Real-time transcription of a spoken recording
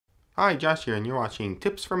Hi, Josh here, and you're watching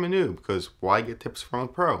Tips from a Noob, because why get tips from a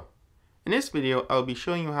pro? In this video, I'll be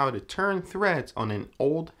showing you how to turn threads on an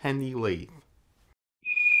old Hendey lathe.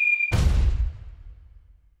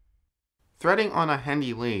 Threading on a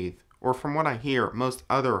Hendey lathe, or from what I hear, most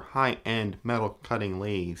other high-end metal cutting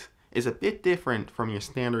lathes, is a bit different from your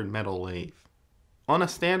standard metal lathe. On a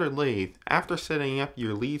standard lathe, after setting up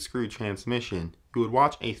your lead screw transmission, you would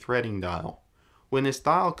watch a threading dial. When this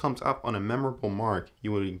dial comes up on a memorable mark,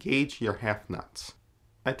 you would engage your half nuts.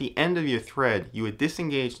 At the end of your thread, you would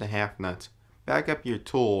disengage the half nuts, back up your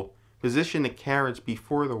tool, position the carriage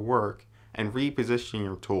before the work, and reposition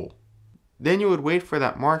your tool. Then you would wait for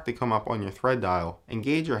that mark to come up on your thread dial,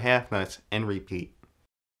 engage your half nuts, and repeat.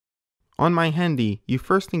 On my Hendey, you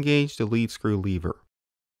first engage the lead screw lever.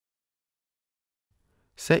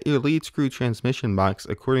 Set your lead screw transmission box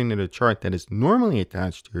according to the chart that is normally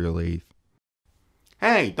attached to your lathe.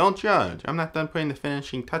 Hey, don't judge, I'm not done putting the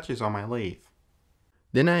finishing touches on my lathe.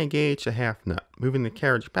 Then I engage the half nut, moving the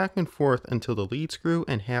carriage back and forth until the lead screw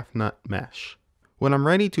and half nut mesh. When I'm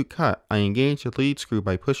ready to cut, I engage the lead screw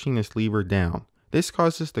by pushing this lever down. This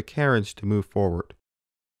causes the carriage to move forward.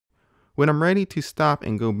 When I'm ready to stop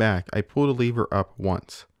and go back, I pull the lever up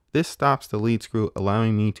once. This stops the lead screw,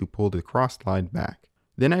 allowing me to pull the cross slide back.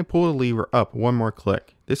 Then I pull the lever up one more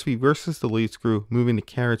click. This reverses the lead screw, moving the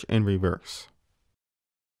carriage in reverse.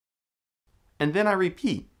 And then I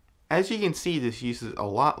repeat. As you can see, this uses a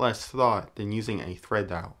lot less thought than using a thread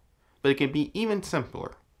dial, but it can be even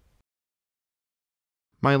simpler.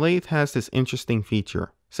 My lathe has this interesting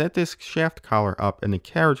feature. Set this shaft collar up and the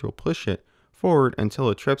carriage will push it forward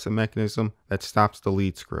until it trips a mechanism that stops the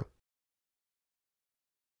lead screw.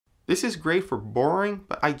 This is great for boring,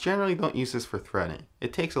 but I generally don't use this for threading.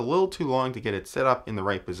 It takes a little too long to get it set up in the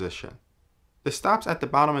right position. The stops at the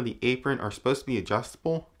bottom of the apron are supposed to be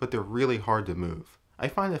adjustable, but they're really hard to move. I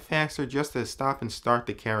find it faster just to stop and start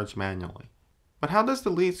the carriage manually. But how does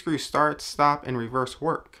the lead screw start, stop, and reverse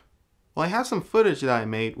work? Well, I have some footage that I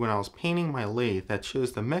made when I was painting my lathe that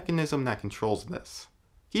shows the mechanism that controls this.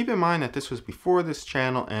 Keep in mind that this was before this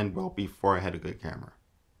channel and, well, before I had a good camera.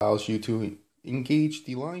 Allows you to engage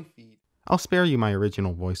the line feed. I'll spare you my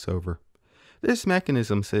original voiceover. This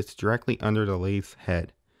mechanism sits directly under the lathe's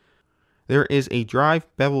head. There is a drive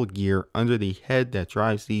bevel gear under the head that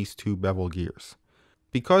drives these two bevel gears.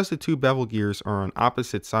 Because the two bevel gears are on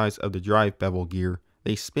opposite sides of the drive bevel gear,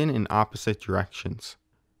 they spin in opposite directions.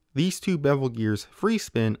 These two bevel gears free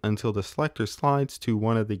spin until the selector slides to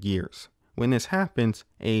one of the gears. When this happens,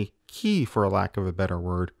 a key, for lack of a better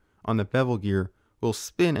word, on the bevel gear will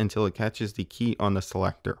spin until it catches the key on the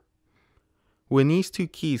selector. When these two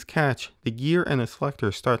keys catch, the gear and the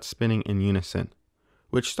selector start spinning in unison,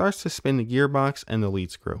 which starts to spin the gearbox and the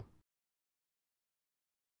lead screw.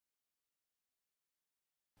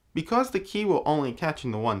 Because the key will only catch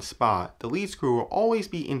in the one spot, the lead screw will always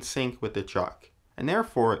be in sync with the chuck, and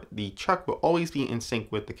therefore the chuck will always be in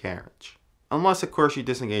sync with the carriage. Unless of course you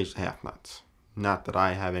disengage the half nuts. Not that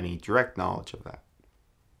I have any direct knowledge of that.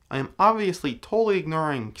 I am obviously totally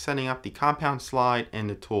ignoring setting up the compound slide and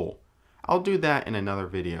the tool. I'll do that in another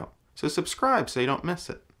video, so subscribe so you don't miss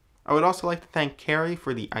it. I would also like to thank Carrie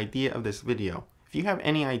for the idea of this video. If you have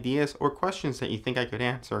any ideas or questions that you think I could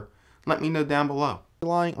answer, let me know down below.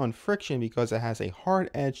 Relying on friction because it has a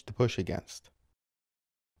hard edge to push against.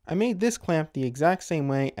 I made this clamp the exact same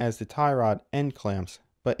way as the tie rod end clamps,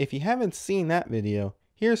 but if you haven't seen that video,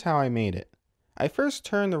 here's how I made it. I first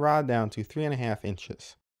turned the rod down to 3.5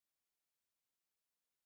 inches.